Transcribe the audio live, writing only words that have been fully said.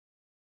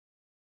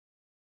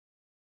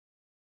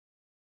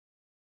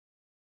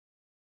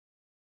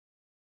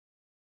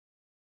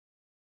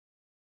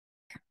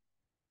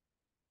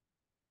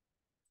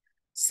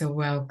So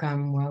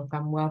welcome,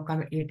 welcome,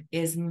 welcome. It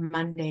is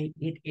Monday.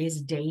 It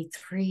is day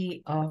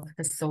 3 of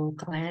the soul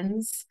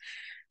cleanse.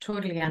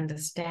 Totally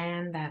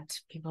understand that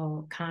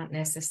people can't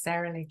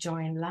necessarily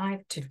join live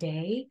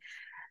today.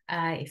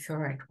 If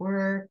you're at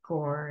work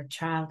or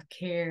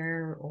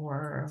childcare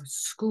or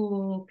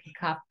school,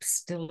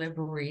 pickups,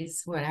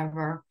 deliveries,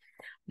 whatever,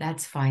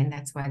 that's fine.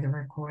 That's why the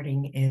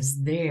recording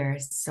is there.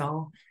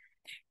 So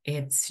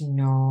it's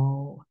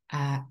no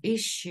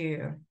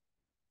issue.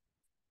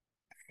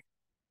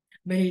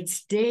 But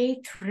it's day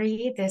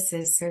 3. This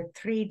is a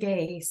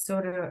 3-day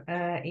sort of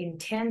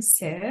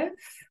intensive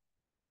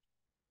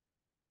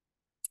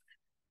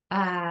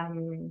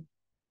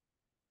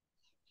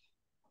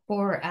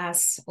for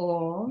us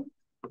all.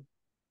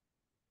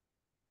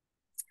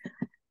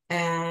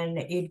 And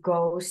it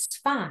goes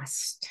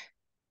fast.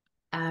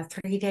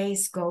 3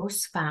 days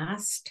goes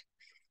fast.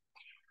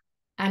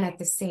 And at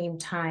the same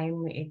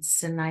time,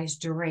 it's a nice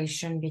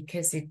duration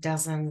because it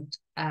doesn't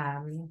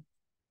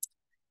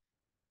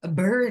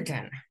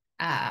burden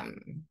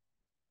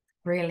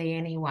really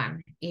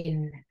anyone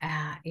in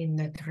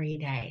the 3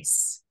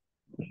 days.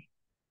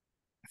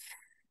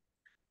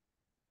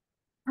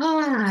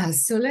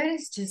 So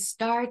let's just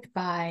start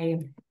by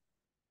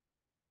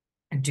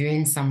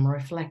doing some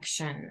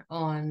reflection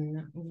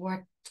on what,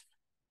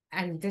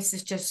 and this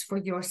is just for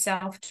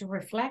yourself to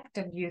reflect,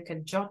 and you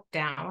can jot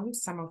down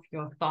some of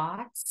your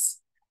thoughts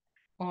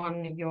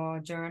on your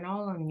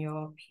journal, on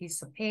your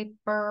piece of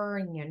paper,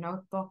 in your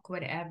notebook,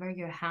 whatever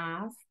you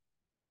have.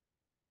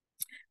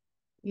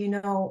 You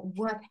know,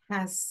 what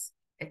has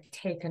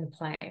taken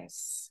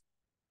place?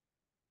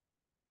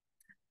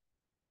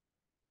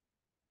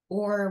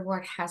 Or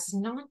what has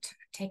not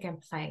taken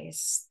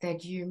place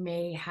that you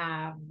may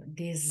have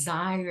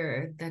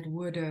desired that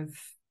would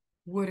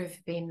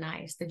have been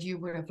nice, that you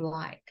would have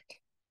liked.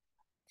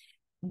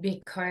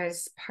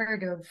 Because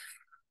part of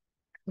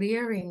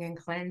clearing and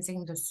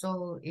cleansing the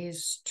soul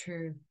is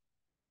to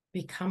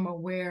become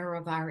aware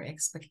of our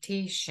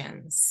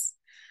expectations.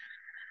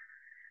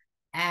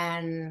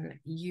 And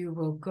you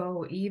will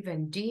go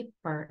even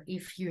deeper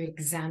if you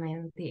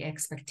examine the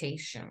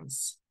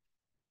expectations.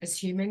 As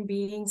human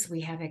beings,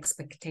 we have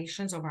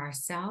expectations of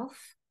ourselves.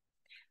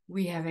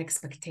 We have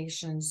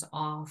expectations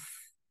of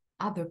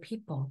other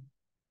people.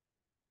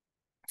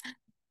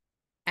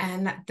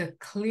 And the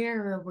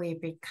clearer we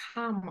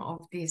become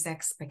of these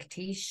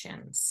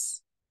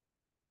expectations,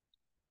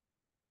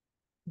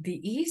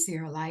 the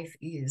easier life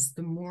is,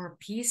 the more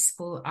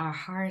peaceful our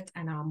heart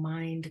and our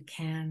mind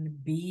can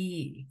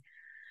be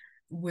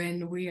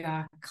when we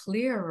are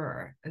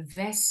clearer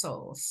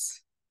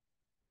vessels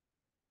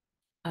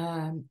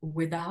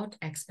without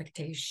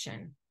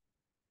expectation.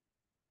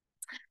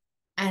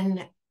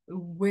 And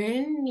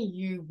when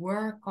you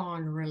work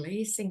on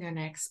releasing an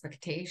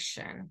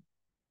expectation,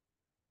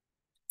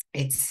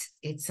 it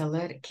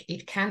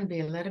can be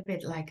a little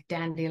bit like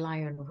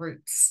dandelion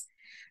roots,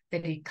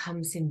 that it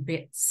comes in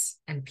bits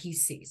and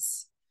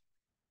pieces.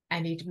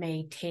 And it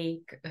may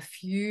take a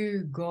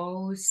few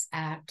goes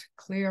at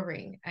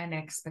clearing an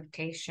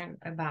expectation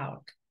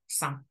about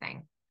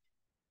something.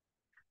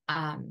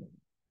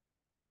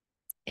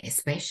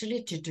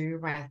 Especially to do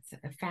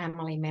with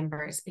family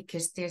members,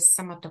 because there's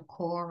some of the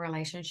core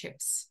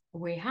relationships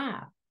we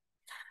have.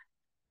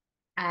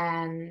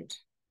 And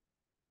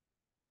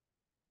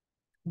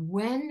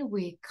when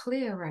we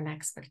clear an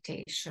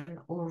expectation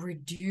or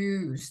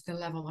reduce the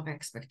level of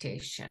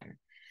expectation,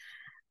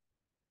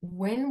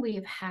 when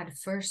we've had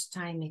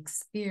first-time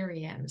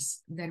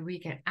experience, that we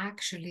can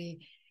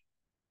actually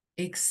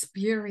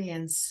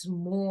experience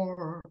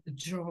more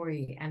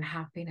joy and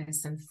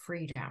happiness and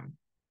freedom,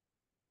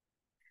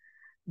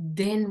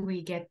 then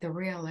we get the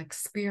real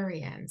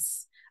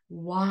experience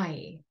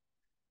why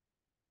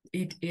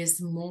it is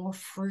more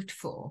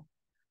fruitful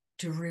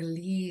to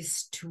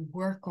release, to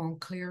work on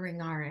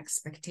clearing our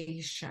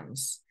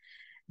expectations,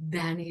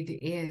 than it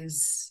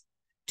is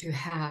to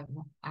have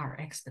our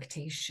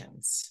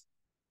expectations.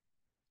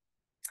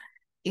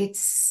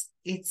 It's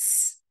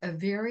a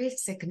very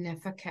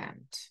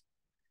significant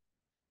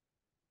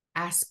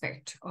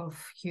aspect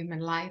of human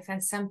life,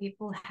 and some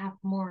people have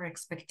more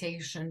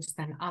expectations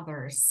than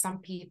others. Some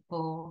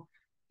people,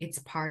 it's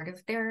part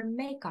of their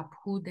makeup,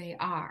 who they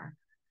are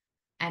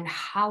and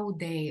how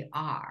they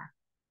are,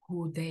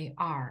 who they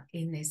are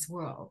in this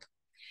world.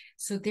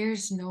 So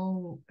there's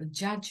no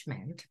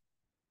judgment,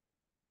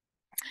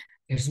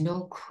 there's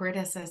no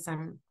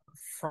criticism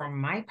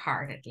from my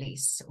part, at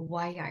least,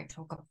 why I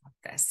talk about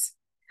this.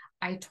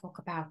 I talk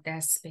about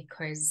this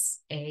because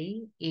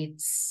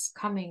it's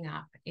coming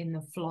up in the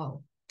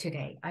flow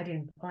today. I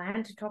didn't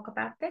plan to talk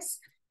about this,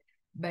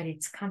 but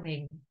it's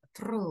coming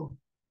through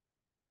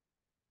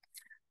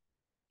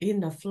in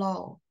the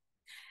flow.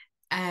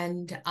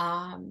 And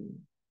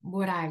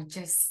what I've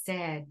just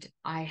said,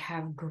 I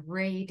have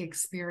great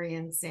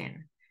experience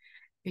in,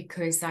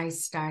 because I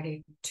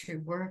started to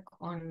work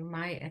on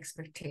my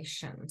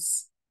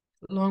expectations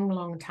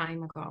long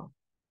time ago.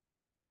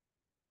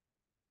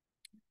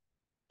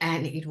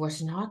 And it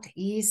was not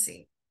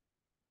easy.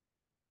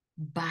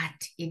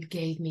 but it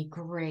gave me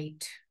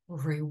great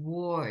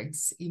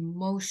rewards,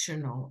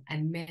 emotional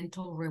and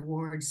mental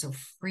rewards of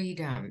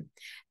freedom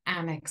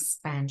and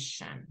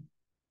expansion.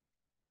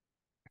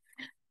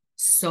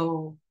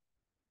 So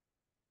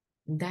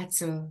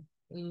that's a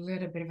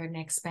little bit of an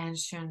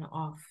expansion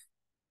of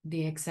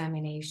the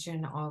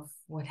examination of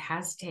what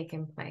has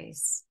taken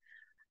place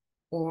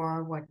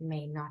or what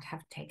may not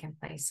have taken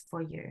place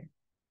for you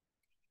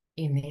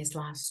in these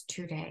last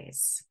 2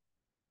 days.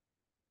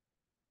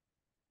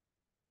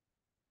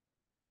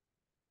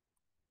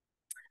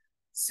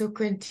 So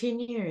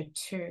continue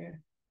to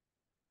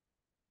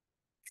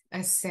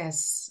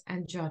assess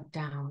and jot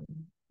down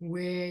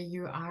where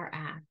you are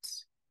at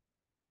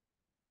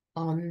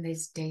on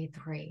this day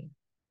 3.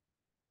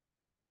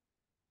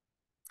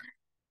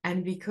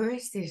 And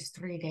because this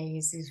 3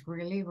 days is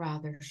really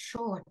rather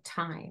short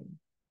time,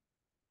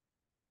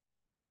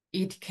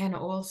 it can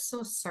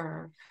also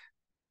serve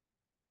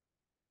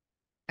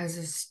as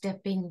a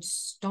stepping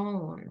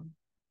stone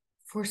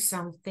for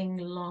something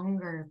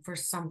longer, for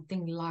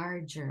something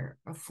larger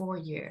for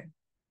you.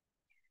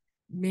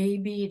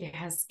 Maybe it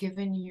has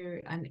given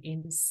you an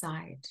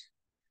insight,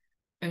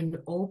 an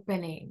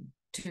opening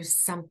to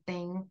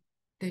something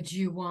that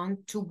you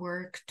want to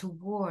work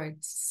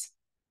towards.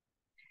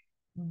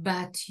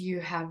 But you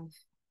have,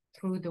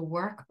 through the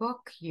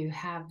workbook, you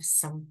have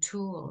some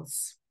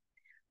tools.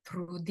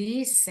 Through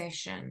these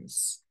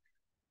sessions,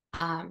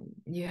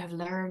 you have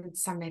learned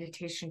some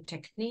meditation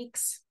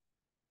techniques.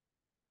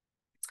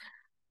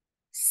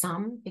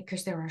 Some,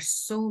 because there are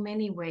so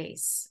many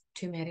ways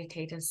to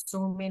meditate and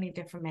so many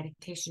different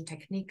meditation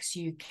techniques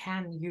you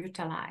can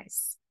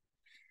utilize.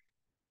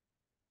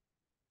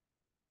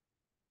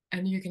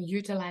 And you can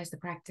utilize the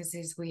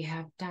practices we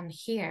have done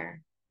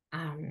here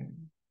to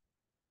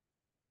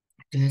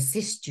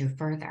assist you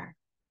further.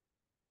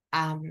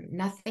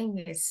 Nothing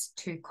is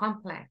too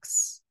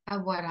complex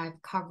of what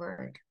I've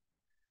covered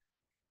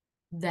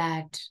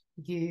that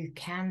you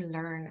can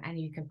learn and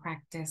you can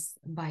practice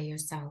by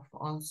yourself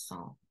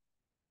also.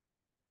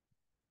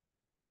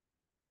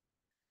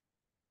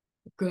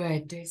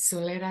 Good. So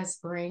let us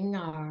bring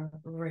our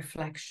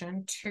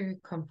reflection to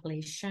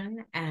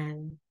completion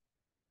and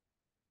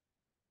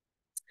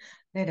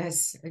let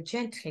us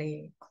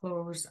gently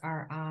close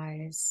our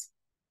eyes.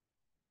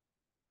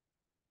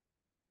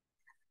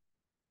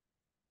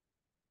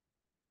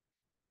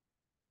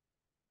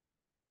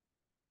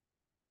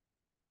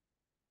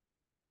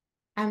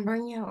 And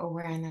bring your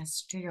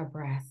awareness to your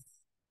breath,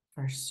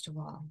 first of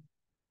all.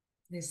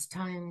 This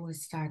time we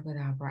start with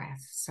our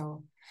breath.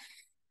 So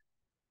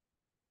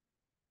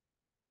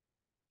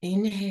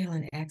inhale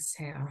and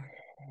exhale.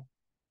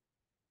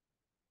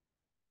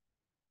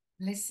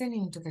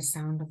 Listening to the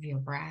sound of your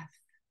breath.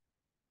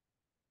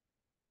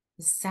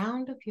 The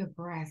sound of your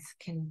breath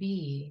can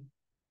be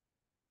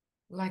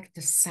like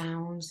the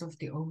sounds of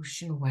the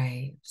ocean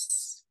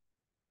waves.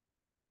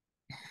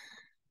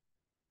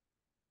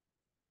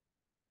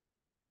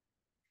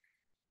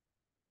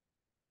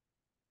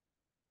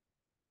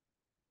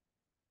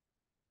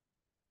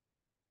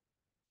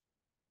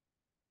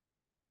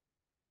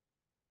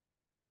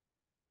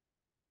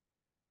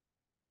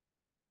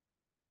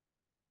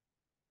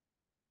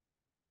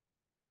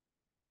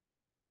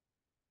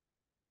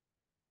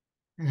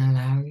 And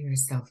allow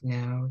yourself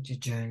now to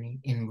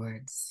journey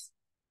inwards.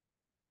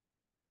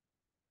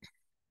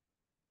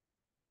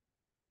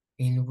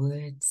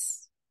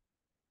 Inwards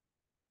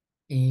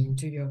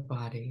into your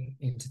body,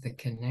 into the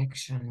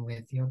connection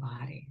with your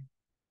body.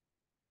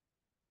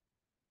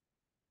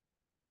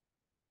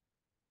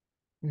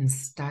 And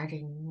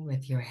starting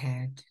with your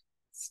head,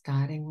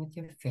 starting with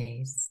your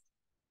face.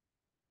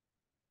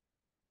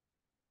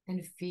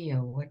 And feel,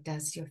 what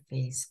does your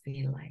face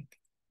feel like?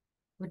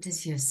 What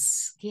does your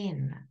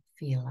skin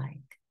feel like?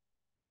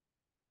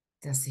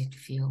 Does it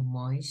feel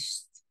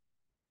moist?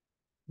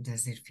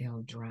 Does it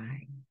feel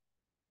dry?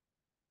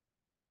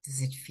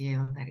 Does it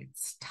feel that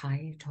it's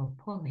tight or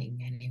pulling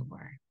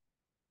anywhere?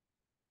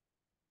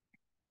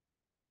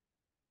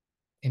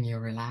 Can you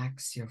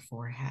relax your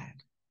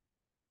forehead?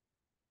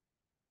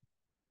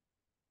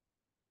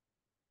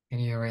 Can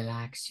you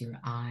relax your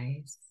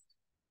eyes?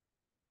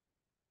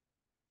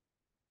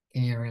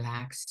 Can you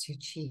relax your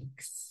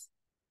cheeks?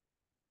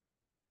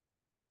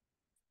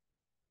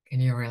 Can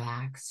you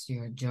relax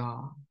your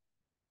jaw?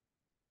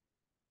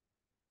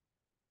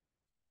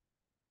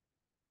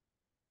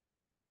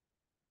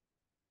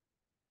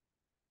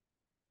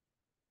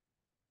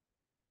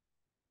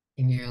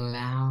 Can you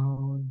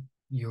allow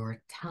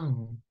your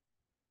tongue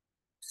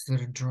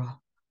sort of drop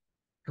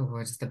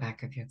towards the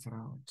back of your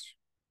throat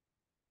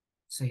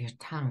so your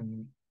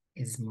tongue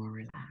is more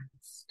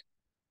relaxed?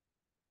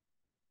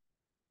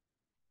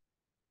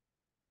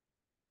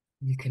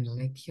 You can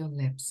lick your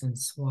lips and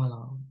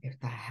swallow if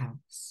that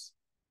helps.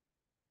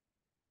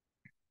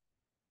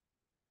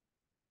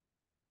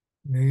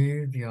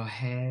 Move your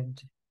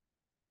head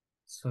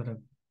sort of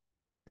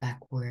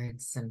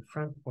backwards and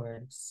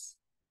frontwards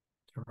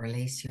to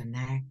release your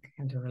neck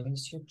and to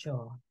release your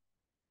jaw.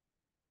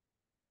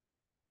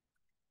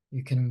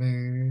 You can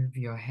move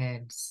your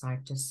head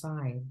side to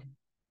side.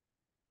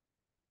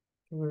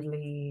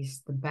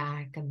 Release the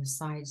back and the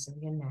sides of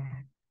your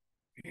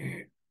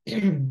neck.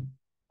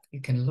 You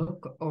can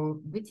look over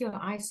with your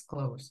eyes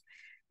closed.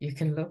 You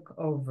can look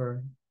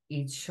over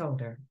each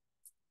shoulder.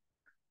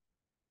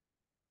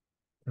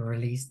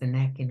 Release the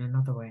neck in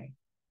another way.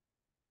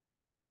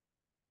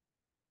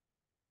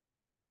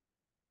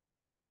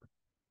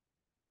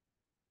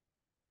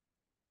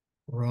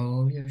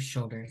 Roll your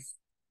shoulders,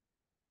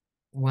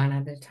 one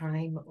at a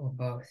time or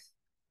both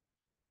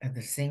at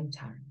the same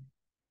time.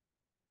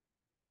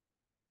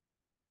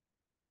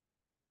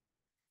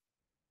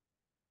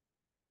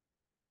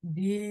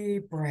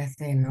 Deep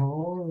breath in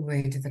all the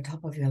way to the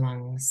top of your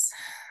lungs.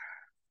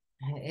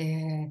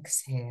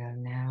 Exhale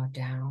now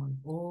down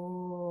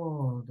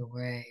all the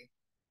way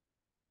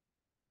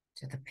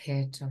to the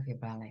pit of your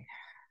belly.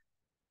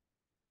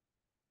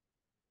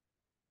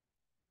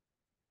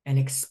 And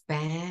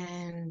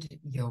expand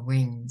your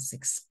wings,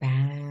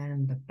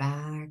 expand the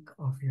back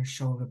of your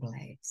shoulder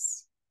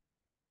blades.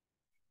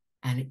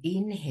 And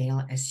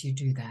inhale as you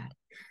do that.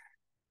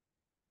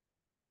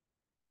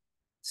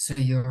 So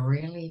you're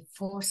really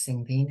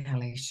forcing the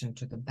inhalation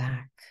to the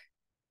back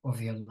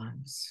of your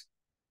lungs.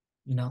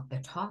 Not the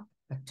top,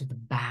 but to the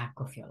back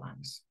of your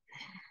lungs.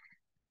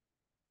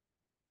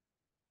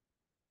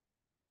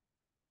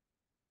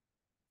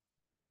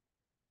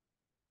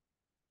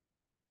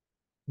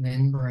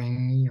 Then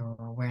bring your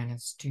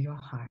awareness to your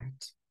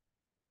heart.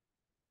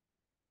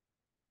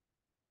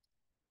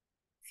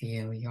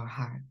 Feel your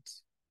heart.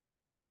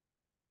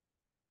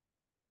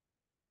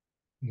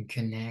 And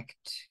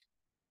connect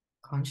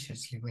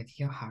consciously with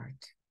your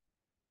heart.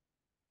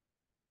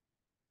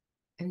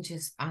 And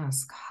just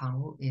ask,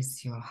 how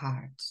is your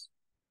heart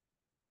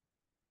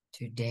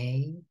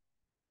today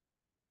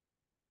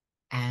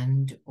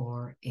and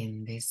or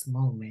in this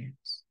moment?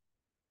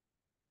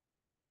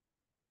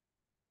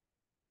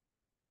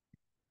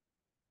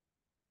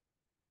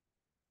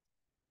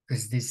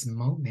 Because this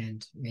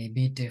moment may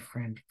be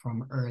different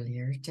from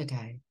earlier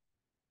today.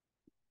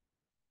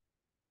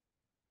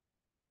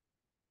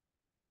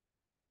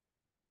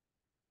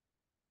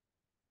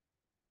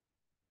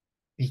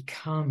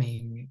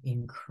 Becoming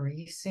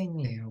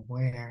increasingly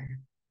aware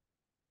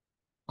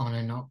on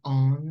an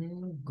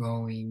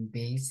ongoing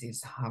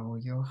basis how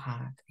your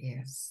heart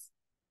is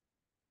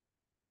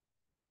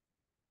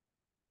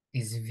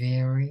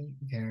very,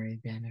 very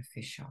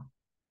beneficial.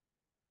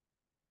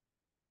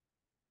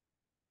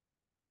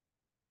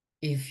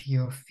 If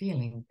you're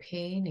feeling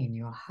pain in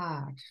your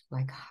heart,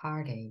 like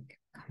heartache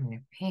kind of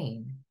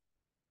pain,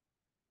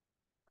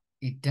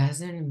 it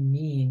doesn't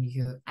mean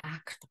you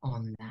act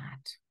on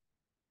that,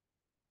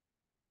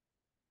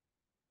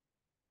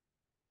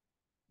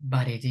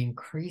 but it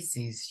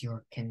increases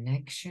your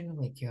connection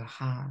with your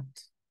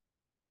heart.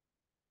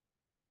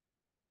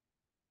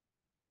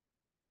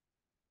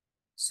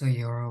 So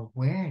your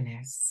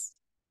awareness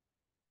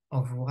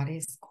of what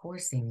is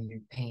causing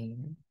you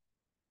pain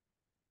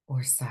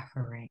or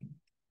suffering.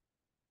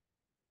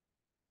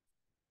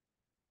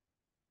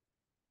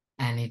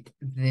 And it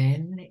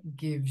then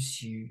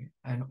gives you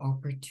an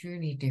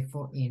opportunity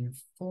for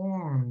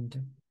informed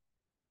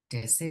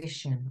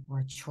decision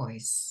or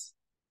choice.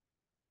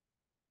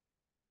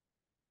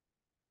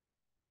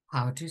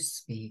 How to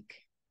speak,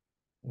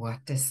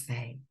 what to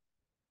say,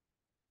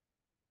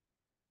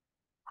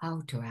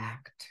 how to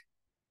act.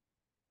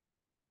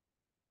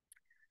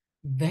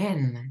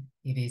 Then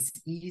it is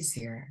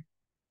easier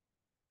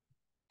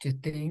to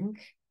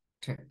think,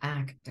 to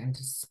act, and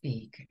to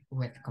speak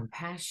with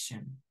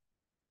compassion.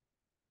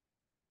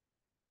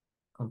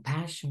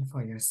 Compassion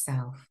for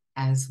yourself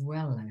as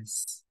well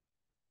as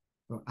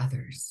for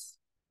others.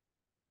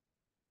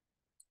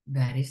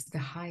 That is the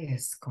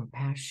highest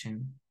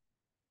compassion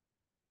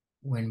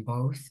when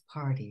both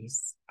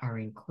parties are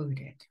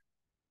included,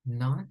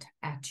 not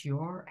at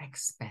your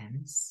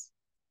expense,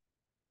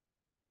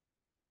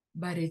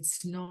 but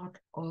it's not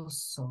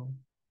also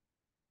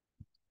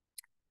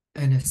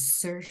an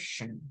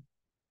assertion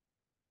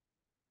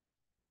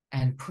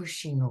and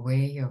pushing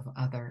away of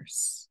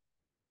others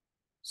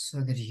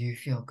so that you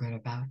feel good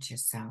about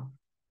yourself.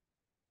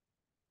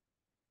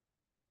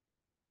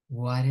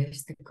 What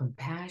is the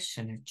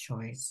compassionate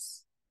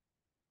choice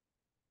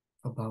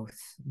for both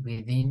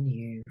within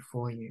you,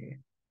 for you,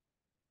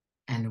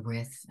 and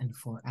with and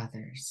for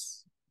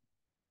others?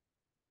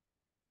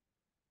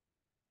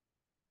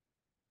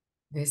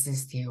 This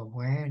is the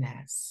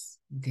awareness,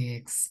 the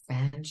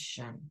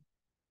expansion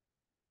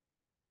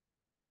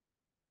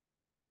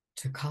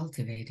to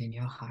cultivate in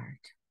your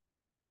heart.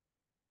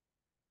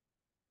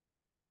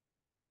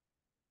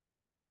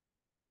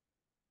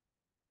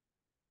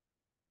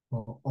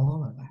 For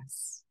all of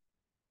us,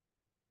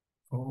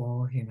 for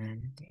all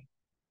humanity.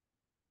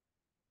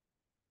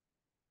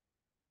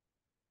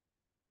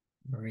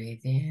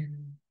 Breathe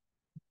in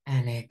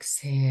and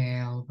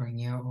exhale. Bring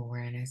your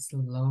awareness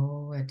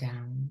lower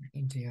down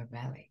into your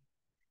belly.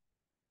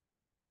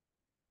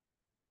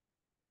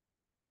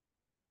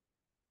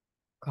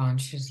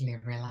 Consciously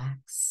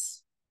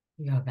relax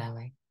your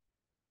belly.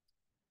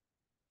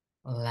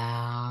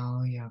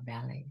 Allow your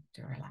belly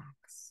to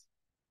relax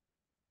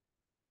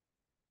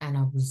and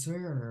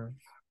observe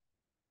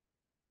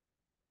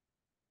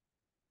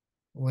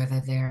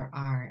whether there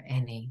are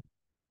any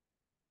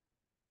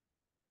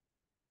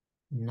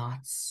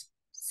knots,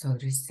 so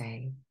to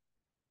say,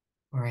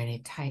 or any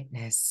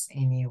tightness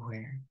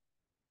anywhere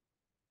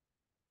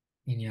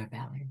in your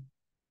belly.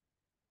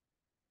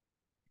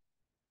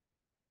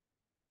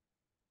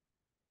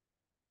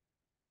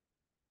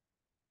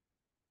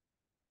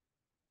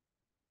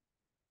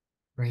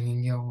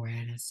 Bringing your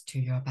awareness to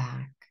your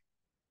back,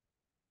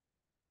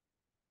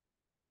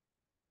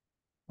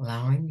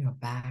 allowing your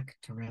back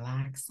to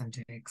relax and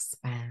to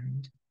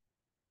expand.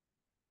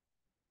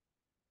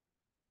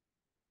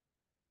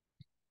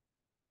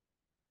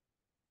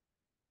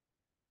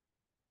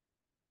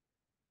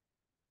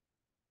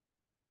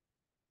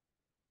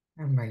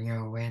 And bring your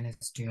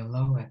awareness to your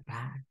lower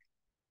back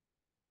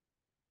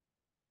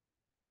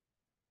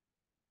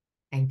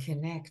and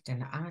connect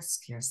and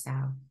ask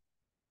yourself,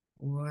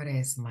 what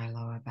is my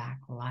lower back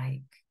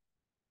like?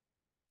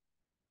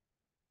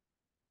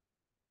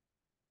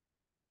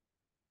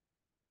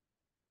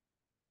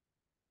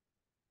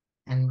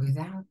 And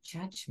without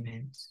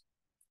judgment,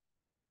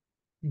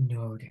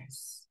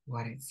 notice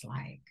what it's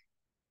like.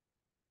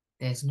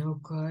 There's no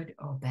good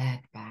or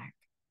bad back.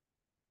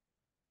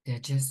 There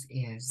just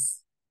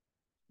is.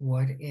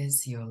 What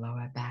is your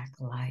lower back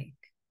like?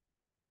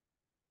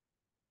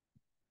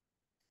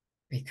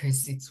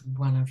 Because it's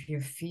one of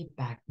your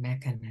feedback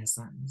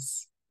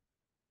mechanisms.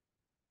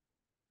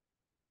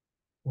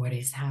 What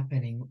is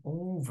happening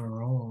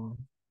overall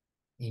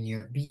in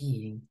your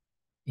being,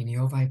 in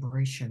your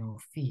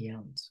vibrational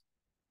field?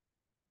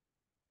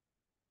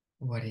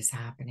 What is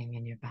happening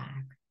in your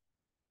back?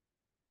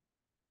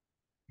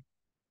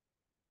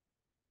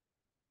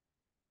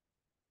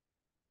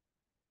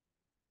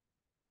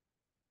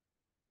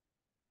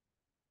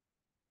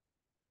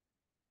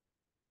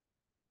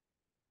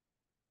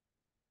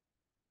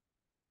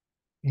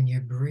 And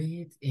you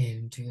breathe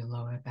into your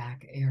lower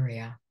back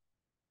area,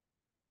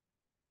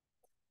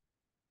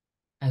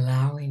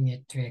 allowing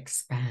it to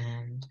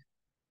expand.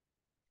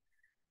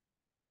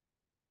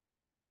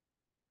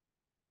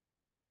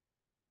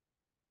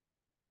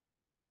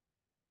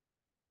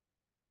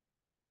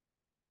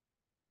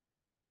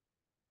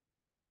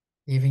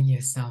 Giving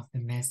yourself the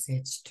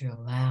message to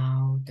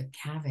allow the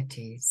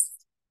cavities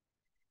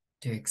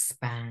to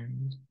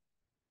expand,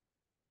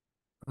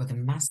 for the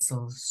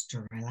muscles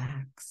to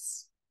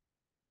relax,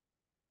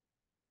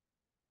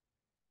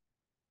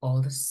 all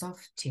the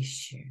soft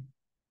tissue,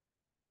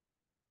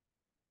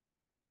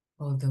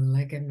 all the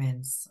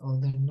ligaments, all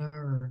the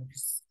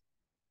nerves,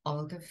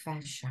 all the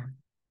fascia,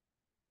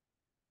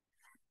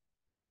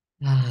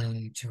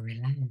 to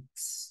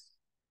relax.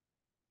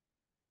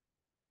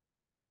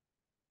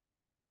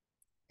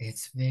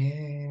 It's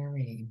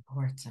very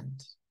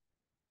important.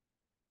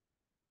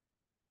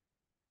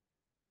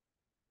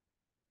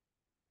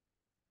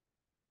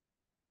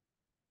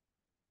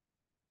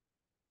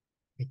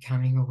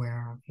 Becoming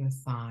aware of your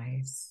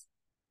thighs.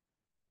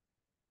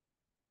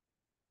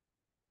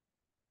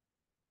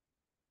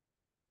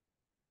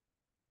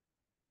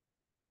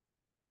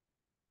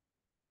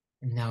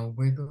 And now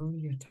wiggle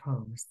your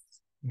toes,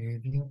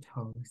 move your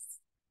toes,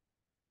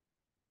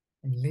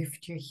 and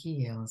lift your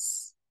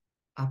heels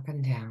up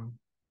and down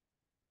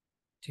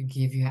to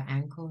give your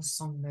ankles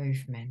some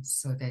movement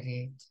so that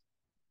it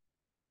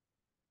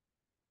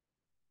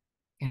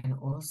can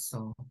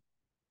also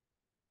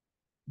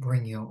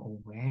bring your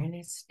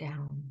awareness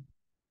down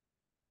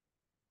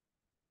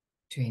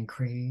to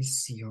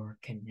increase your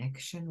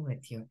connection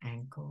with your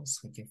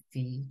ankles, with your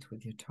feet,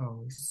 with your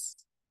toes,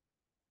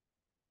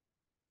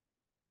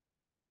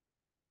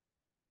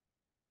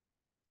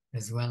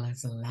 as well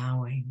as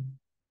allowing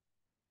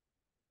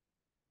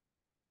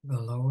the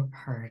lower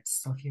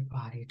parts of your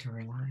body to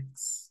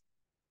relax.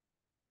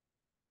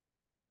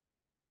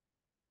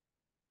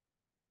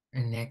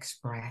 And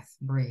next breath,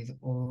 breathe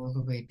all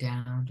the way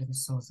down to the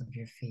soles of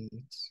your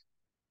feet.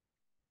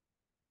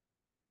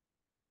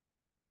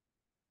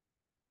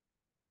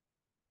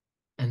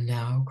 And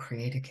now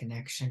create a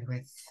connection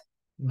with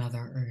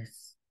Mother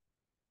Earth,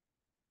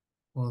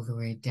 all the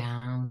way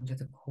down to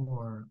the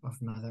core of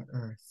Mother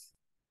Earth.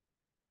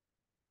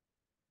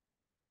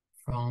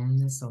 From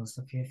the soles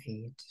of your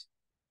feet,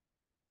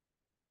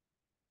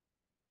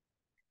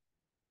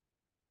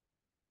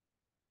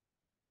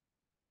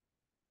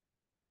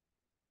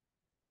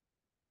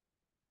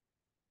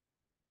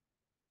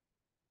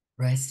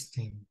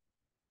 resting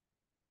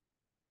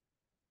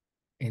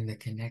in the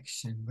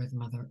connection with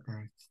Mother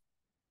Earth,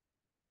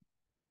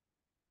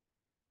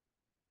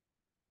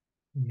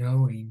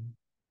 knowing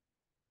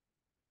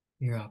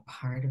you're a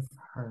part of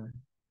her.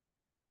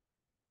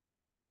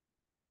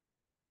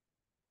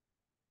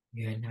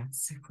 You're not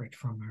separate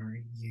from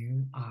her,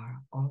 you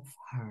are of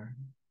her.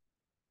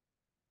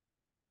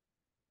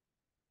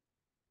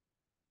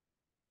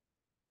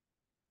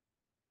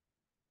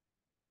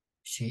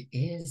 She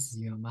is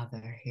your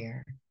mother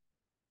here.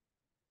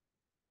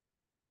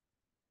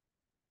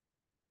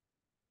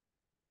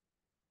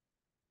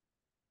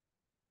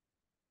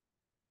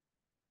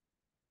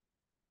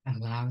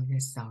 Allow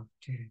yourself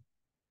to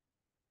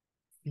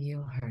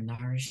feel her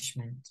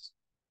nourishment,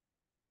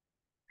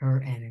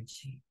 her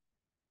energy,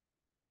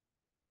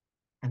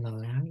 and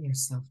allow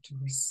yourself to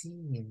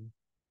receive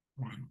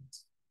that.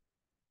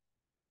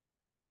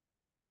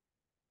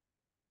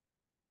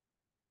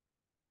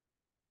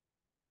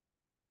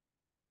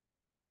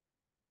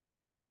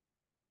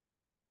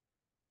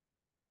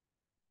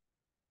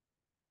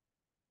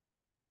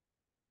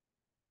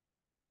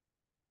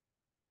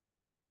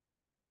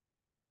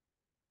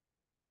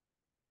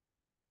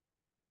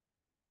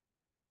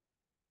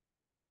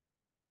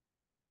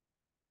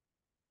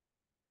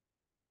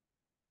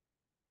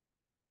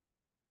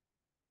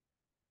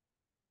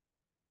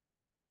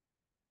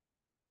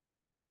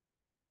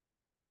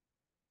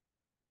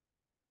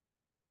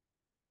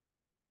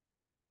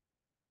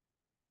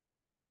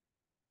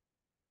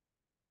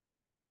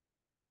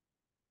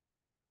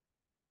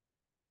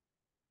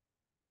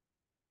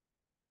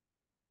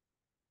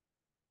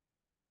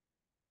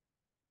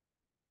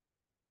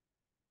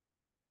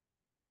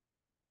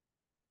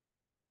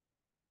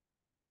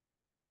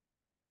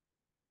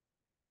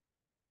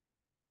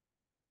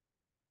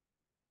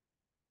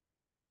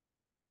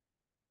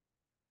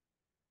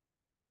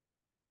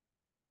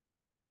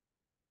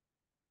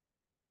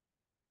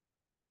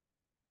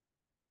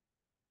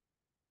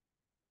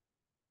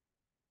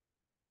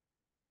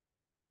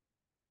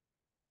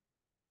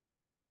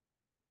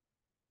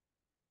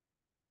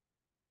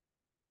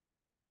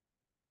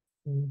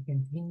 He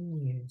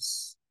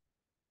continues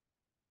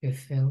to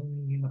fill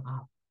you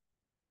up,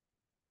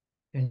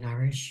 to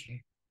nourish you.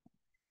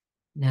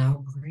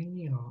 Now bring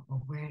your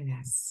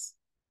awareness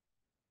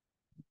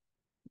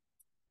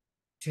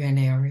to an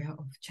area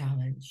of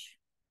challenge.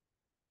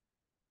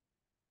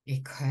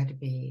 It could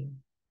be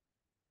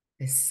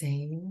the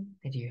same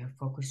that you have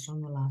focused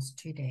on the last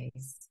 2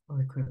 days,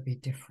 or it could be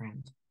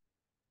different.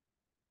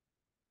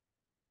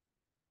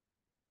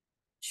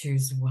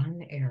 Choose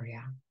one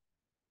area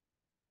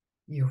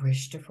you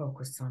wish to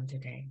focus on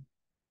today.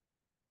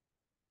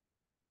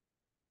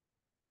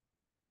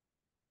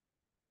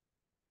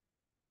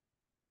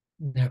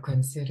 Now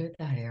consider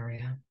that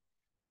area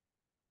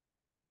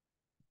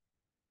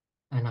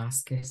and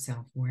ask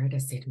yourself, where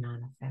does it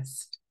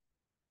manifest?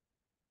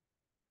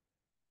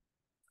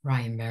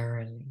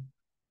 Primarily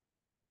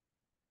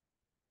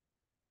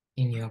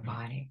in your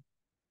body.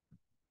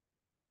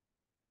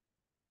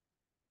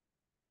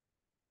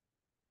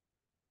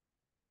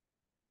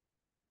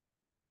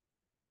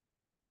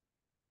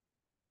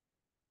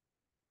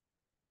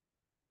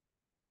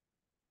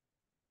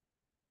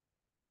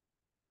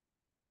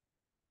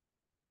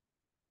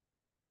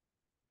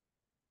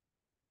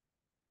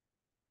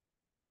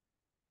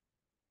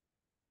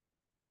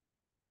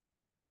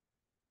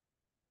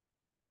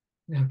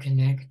 Now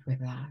connect with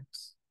that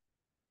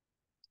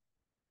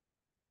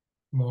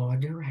more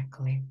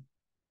directly,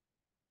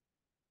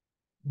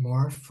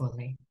 more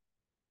fully,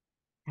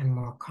 and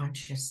more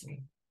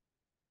consciously.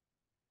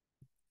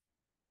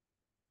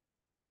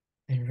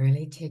 And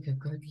really take a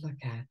good look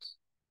at,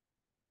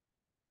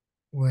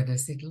 what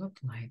does it look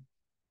like?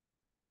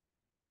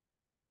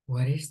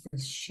 What is the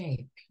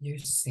shape you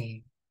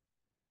see?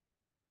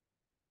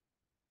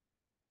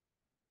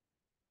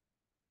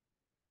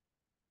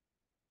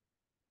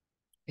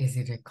 Is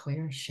it a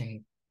clear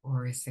shape,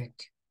 or is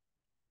it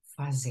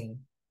fuzzy,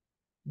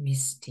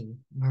 misty,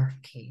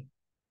 murky,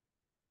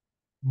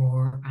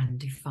 more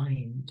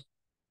undefined?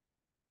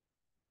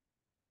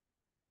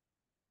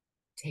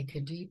 Take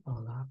a deeper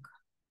look.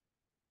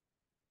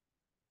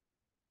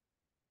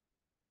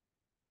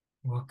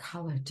 What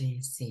color do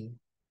you see?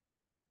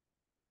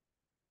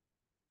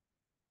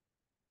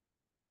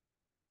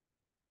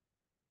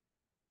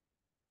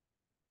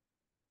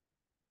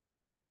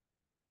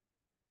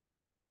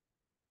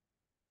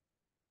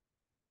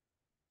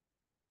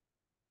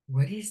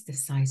 What is the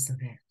size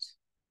of it?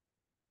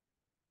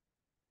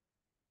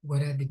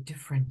 What are the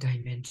different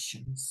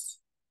dimensions?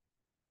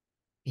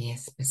 Be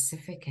as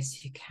specific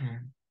as you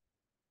can.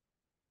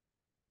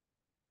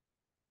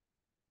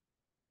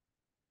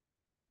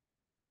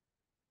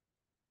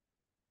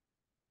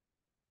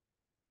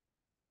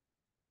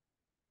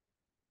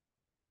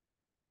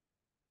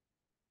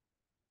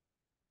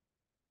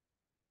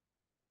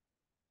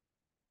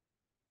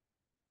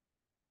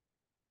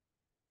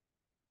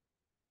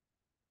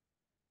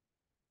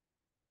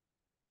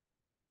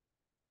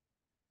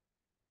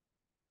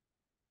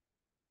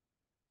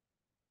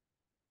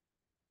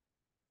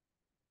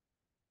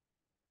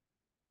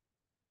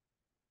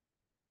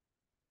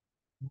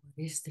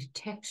 What is the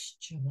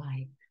texture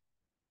like?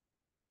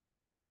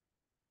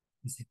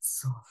 Is it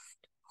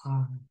soft,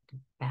 hard,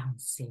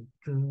 bouncy,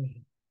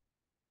 gooey,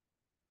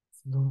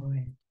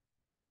 fluid?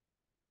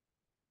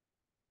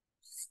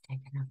 Just take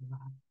another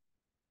look.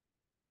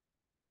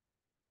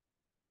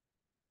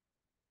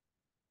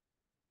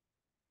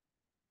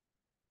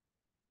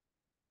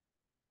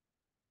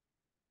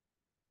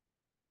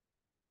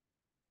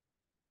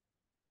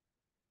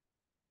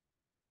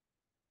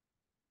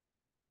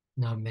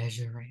 Now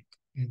measure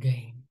it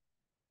again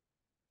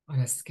on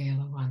a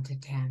scale of 1 to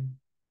 10.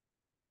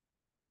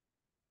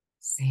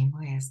 Same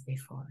way as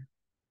before.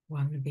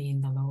 1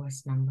 being the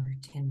lowest number,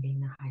 10 being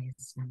the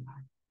highest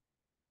number.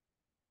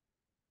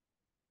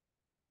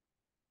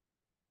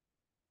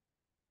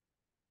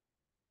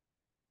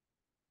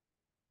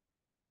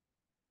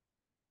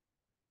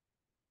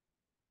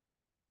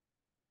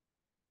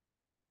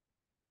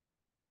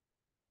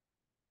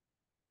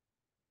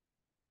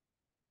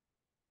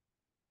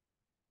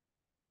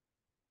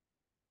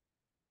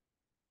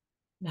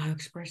 Now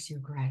express your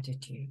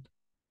gratitude.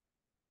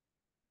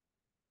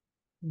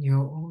 In your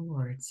own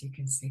words, you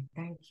can say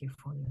thank you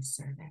for your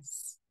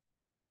service.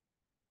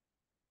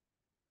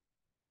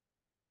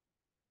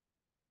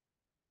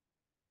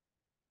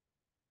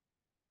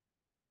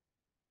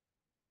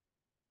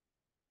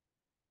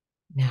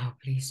 Now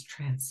please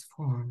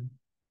transform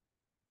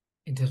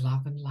into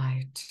love and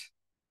light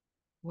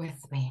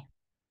with me.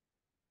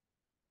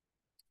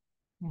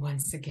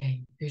 Once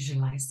again,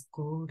 visualize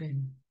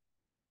golden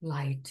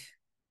light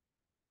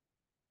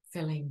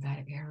filling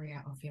that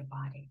area of your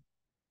body.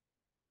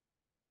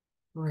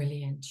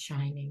 Brilliant,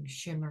 shining,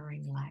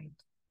 shimmering light.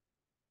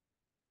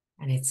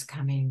 And it's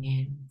coming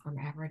in from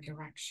every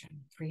direction,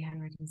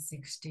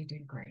 360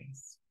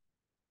 degrees.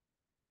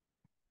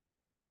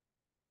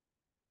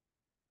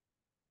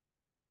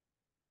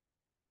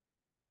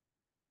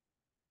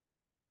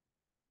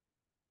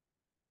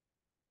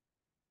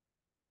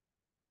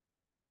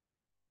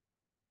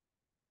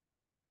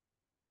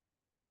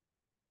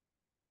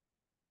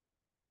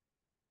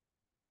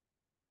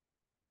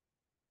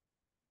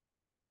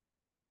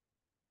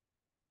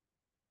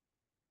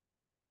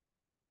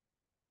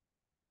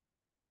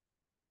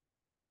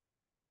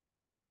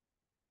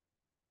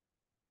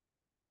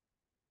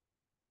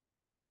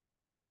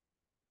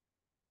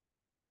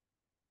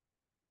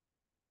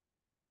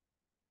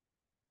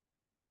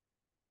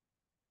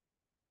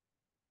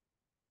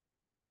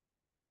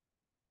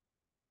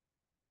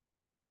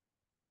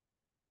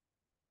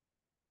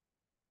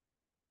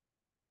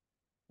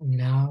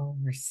 Now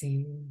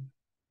receive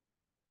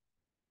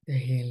the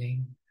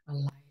healing, a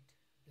light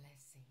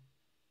blessing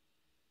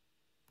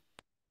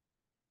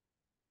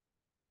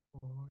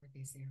for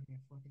this area,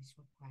 for this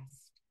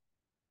request,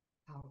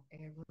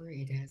 however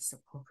it is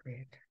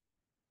appropriate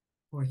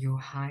for your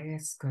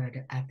highest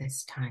good at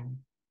this time.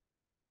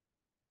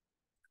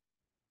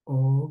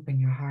 Open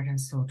your heart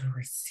and soul to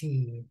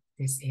receive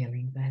this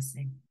healing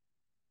blessing.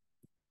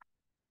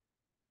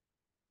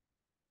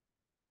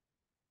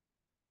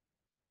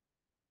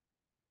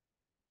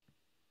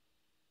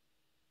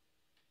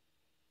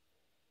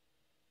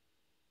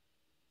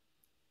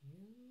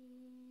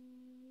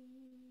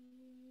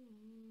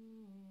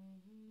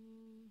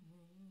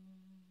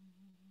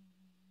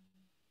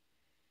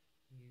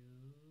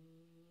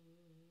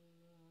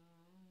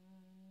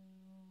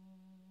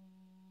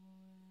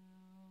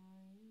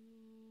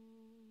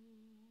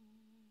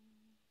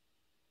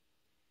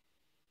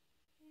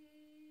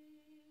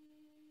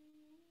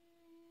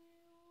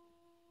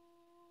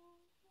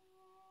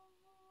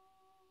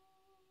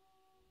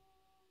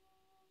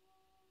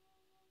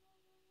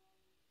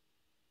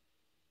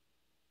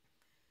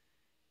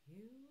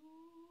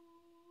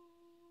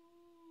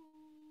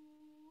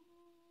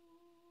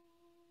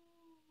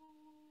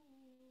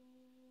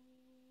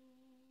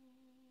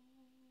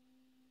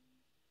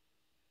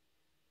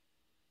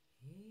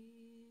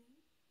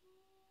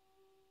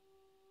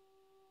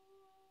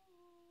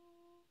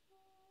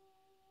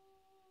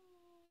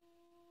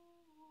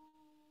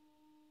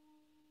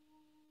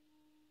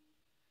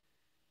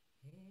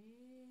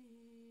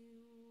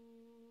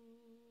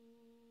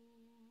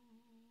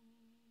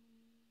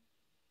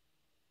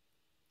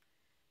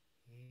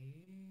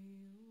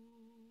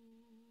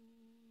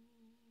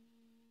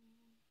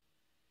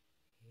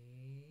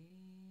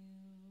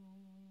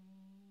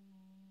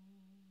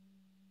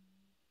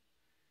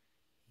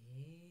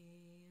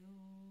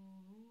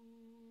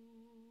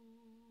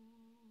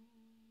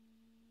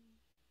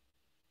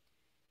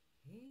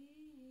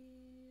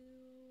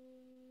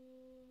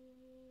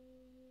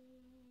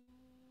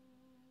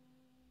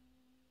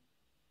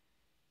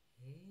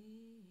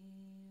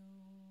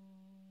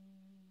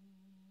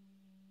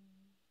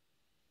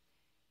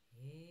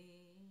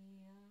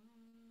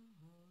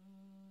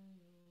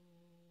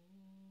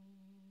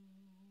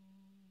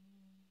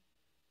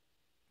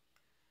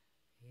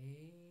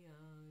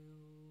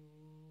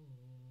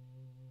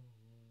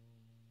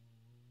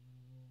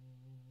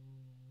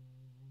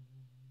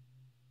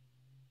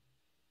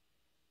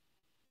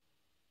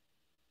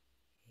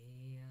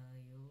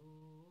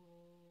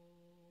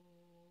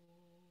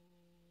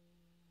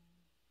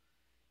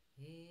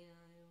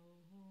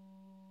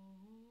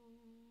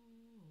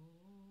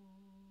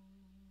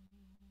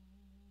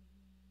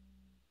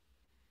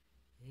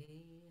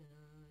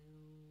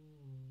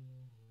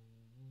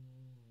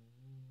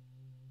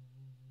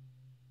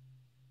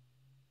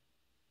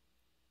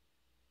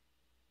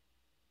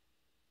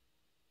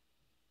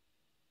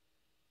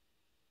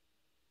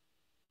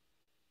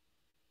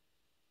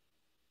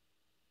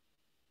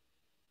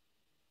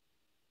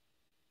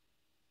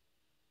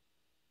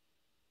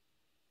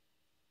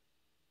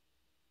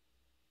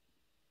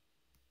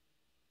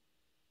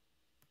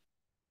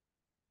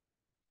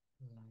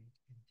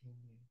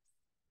 continues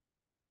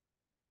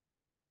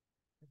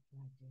to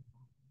flood your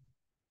body.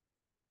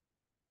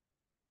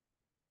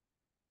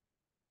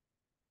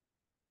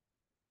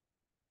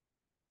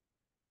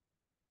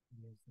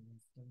 Using a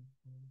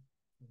skillful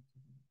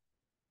sentiment.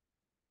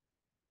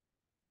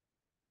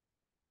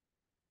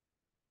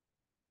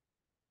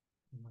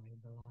 My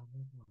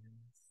beloved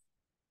ones,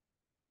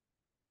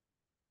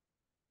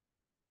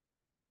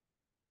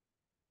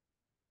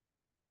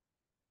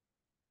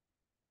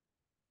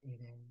 it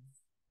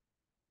is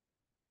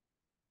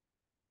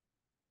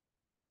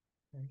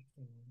 13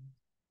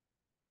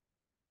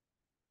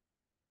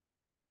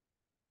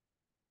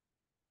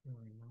 to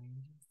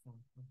remind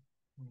yourself of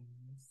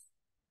kindness,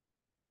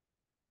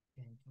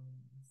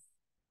 gentleness,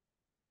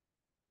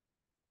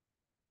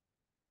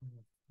 and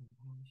of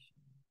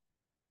compassion.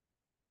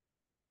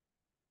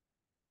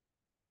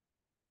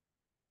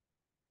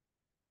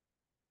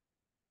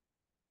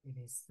 It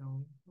is so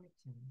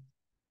important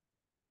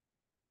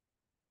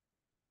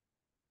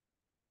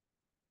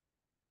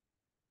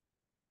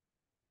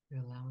to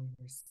allow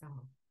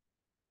yourself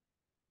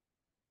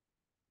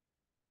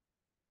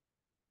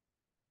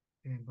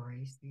to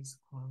embrace these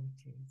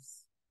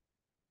qualities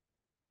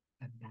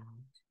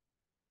about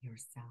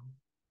yourself,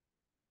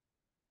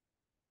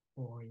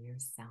 for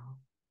yourself,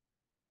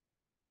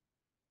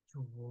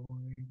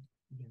 toward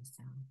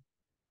yourself.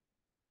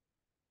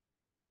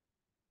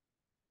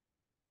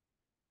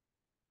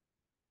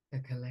 The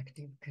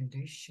collective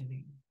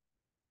conditioning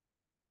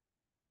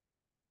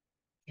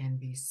can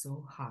be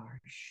so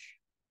harsh,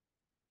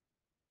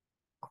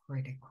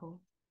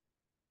 critical,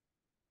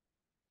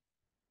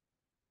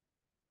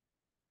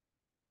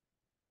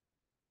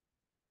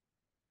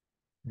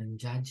 and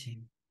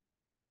judging.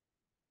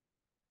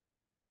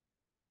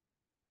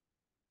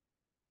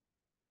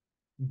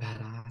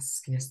 But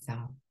ask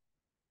yourself,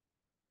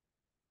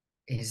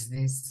 is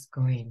this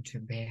going to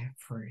bear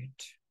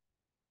fruit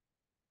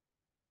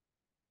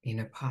in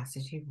a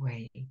positive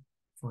way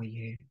for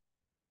you?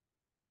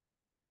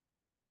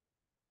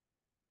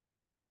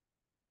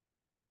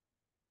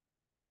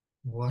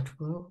 What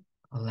will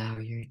allow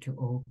you to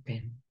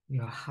open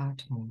your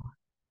heart more?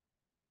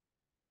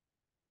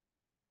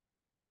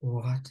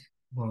 What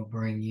will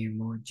bring you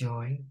more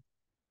joy?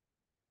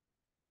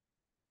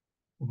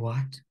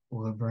 What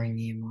will bring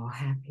you more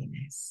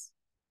happiness?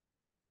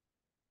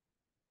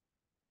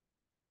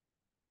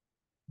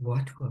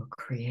 What will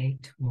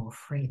create more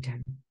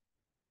freedom?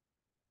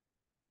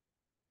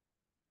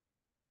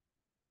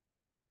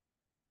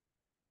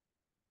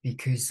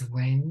 Because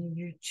when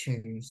you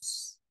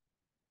choose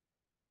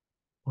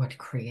what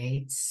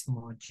creates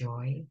more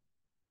joy,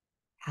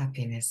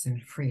 happiness,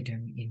 and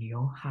freedom in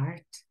your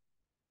heart,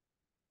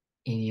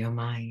 in your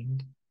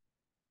mind,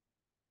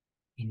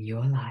 in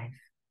your life,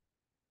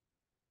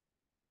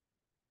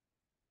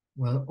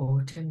 will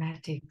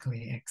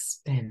automatically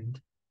expand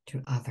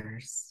to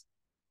others,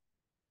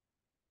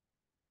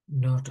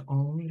 not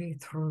only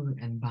through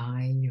and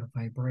by your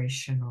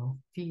vibrational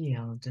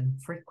field and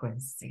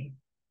frequency,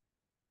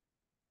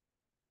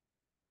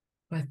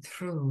 but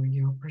through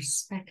your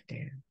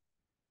perspective,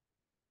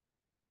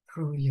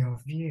 through your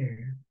view,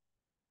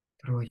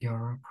 through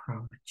your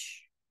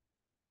approach.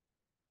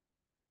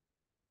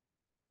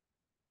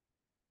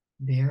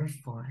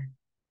 Therefore,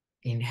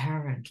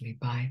 inherently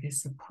by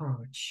this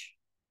approach,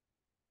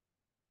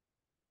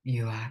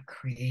 you are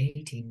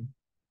creating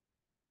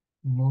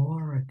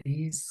more of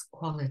these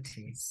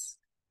qualities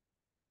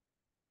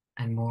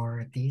and more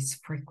of these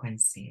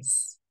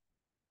frequencies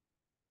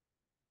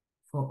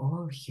for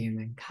all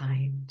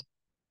humankind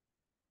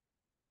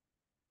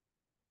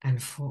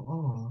and for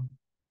all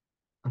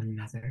on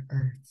Mother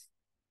Earth.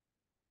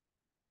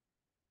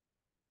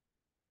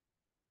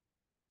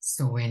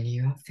 So when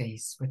you are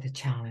faced with a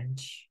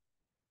challenge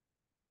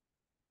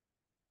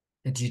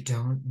that you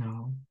don't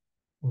know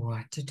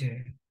what to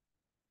do,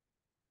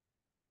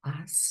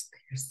 ask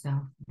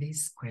yourself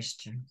these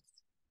questions.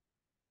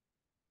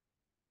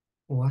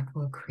 What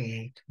will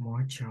create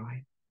more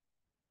joy?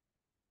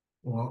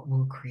 What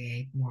will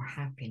create more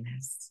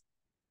happiness?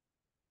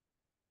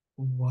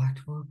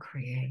 What will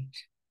create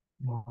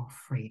more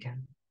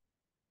freedom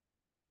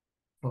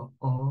for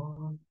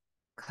all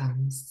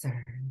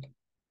concerned?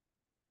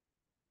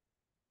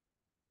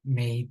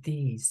 May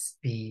these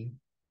be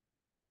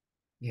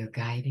your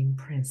guiding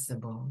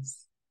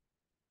principles.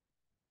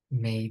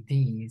 May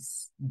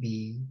these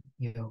be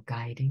your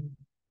guiding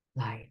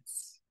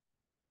lights.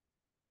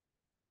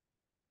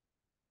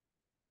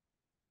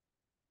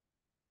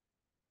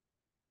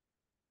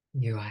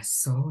 You are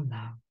so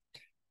loved.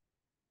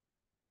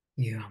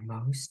 You are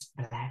most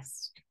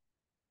blessed.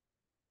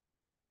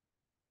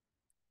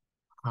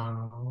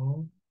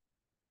 Oh,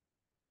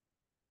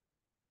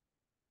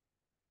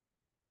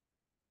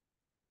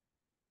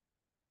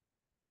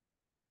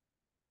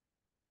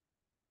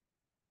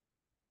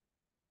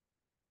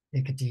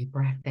 take a deep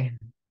breath in.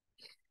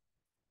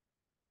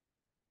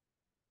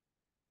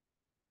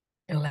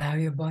 Allow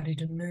your body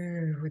to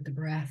move with the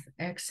breath.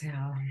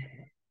 Exhale.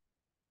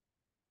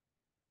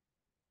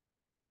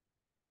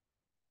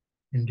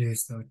 And do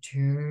so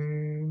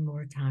 2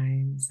 more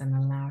times and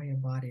allow your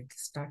body to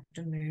start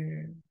to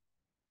move.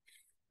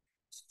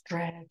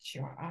 Stretch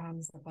your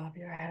arms above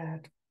your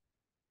head.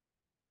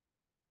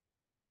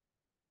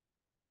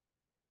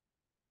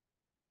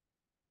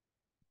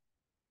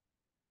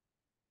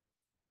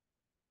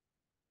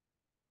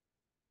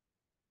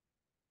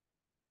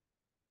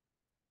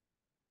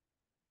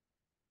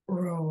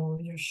 Roll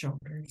your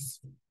shoulders.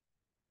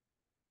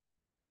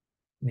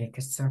 Make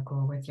a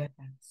circle with your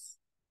hands.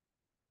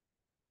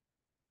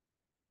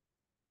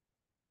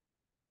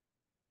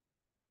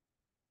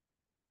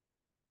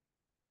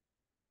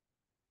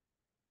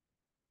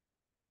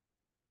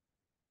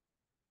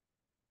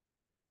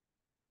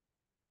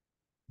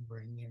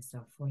 Bring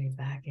yourself fully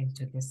back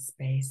into this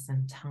space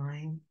and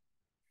time,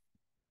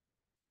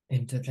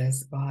 into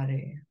this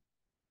body,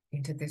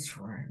 into this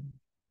room.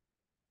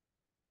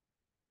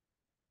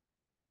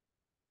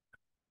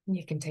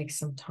 You can take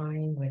some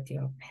time with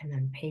your pen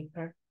and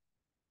paper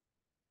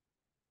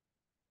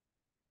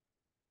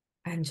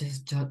and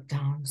just jot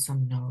down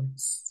some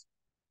notes.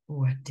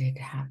 What did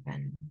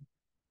happen?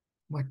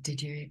 What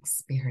did you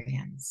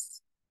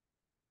experience?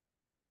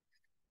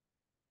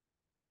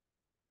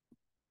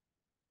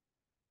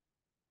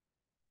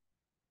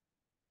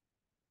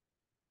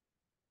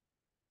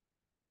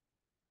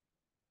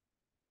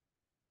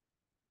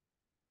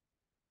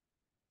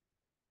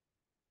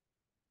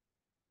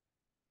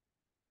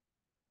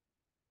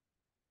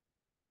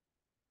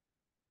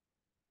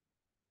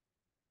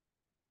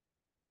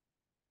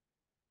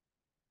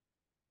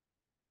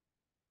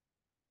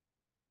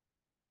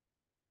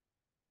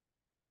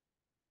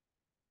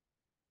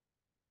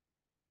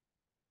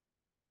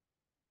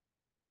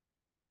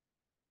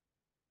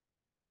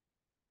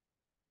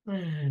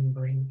 And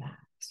bring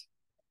that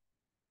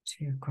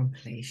to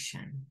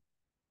completion.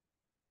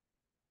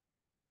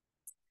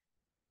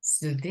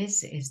 So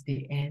this is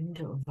the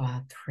end of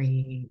our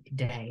 3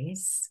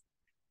 days.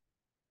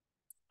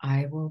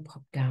 I will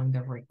pop down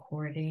the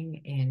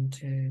recording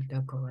into the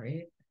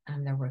group,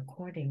 and the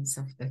recordings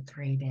of the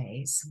 3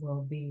 days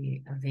will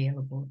be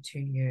available to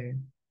you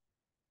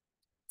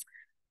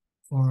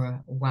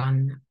for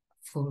 1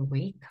 full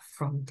week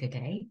from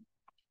today.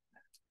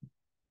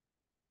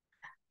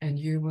 And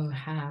you will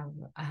have,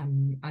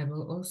 I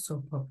will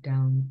also pop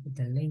down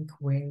the link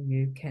where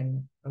you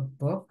can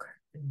book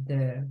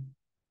the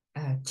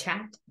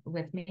chat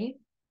with me,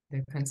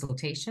 the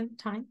consultation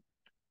time.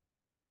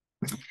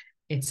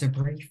 It's a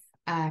brief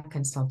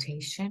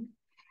consultation,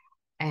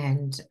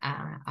 and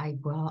I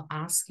will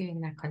ask you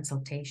in that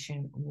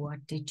consultation,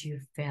 what did you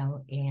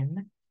fill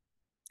in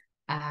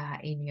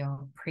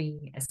your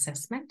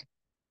pre-assessment?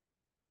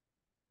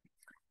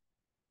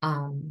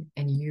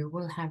 And you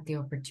will have the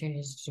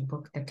opportunity to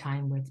book the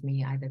time with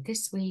me either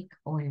this week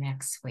or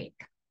next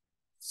week.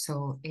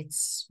 So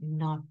it's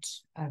not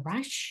a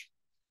rush,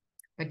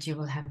 but you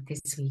will have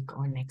this week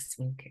or next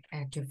week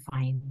to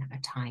find a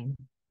time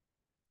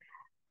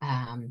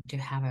to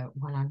have a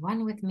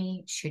one-on-one with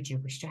me, should you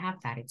wish to have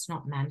that. It's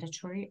not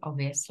mandatory,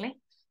 obviously.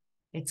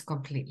 It's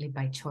completely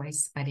by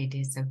choice, but it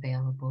is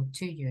available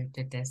to you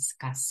to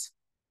discuss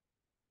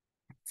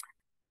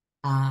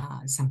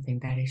something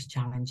that is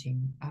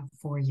challenging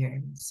for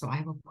you. So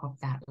I will pop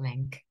that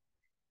link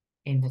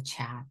in the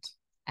chat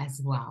as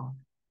well.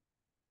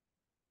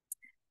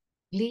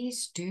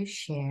 Please do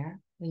share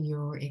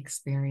your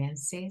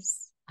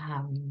experiences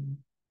and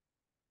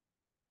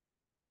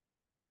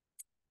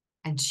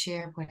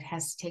share what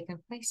has taken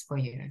place for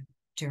you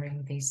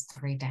during these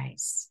 3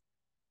 days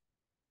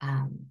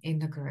in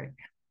the group,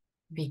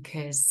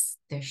 because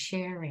the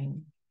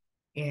sharing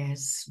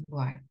is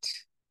what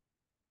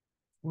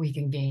we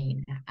can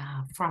gain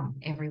from.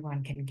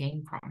 Everyone can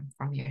gain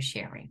from your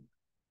sharing.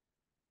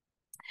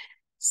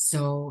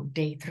 So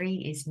day 3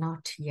 is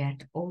not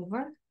yet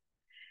over.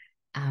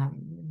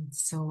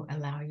 So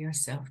allow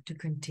yourself to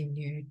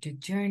continue to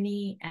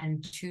journey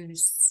and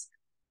choose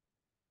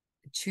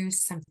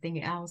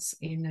something else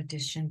in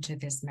addition to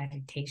this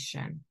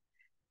meditation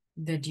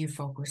that you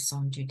focus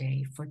on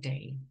today for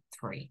day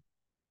 3.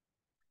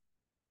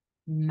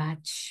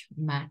 Much,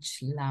 much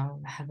love.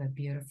 Have a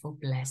beautiful,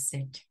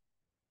 blessed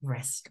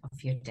rest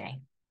of your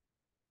day.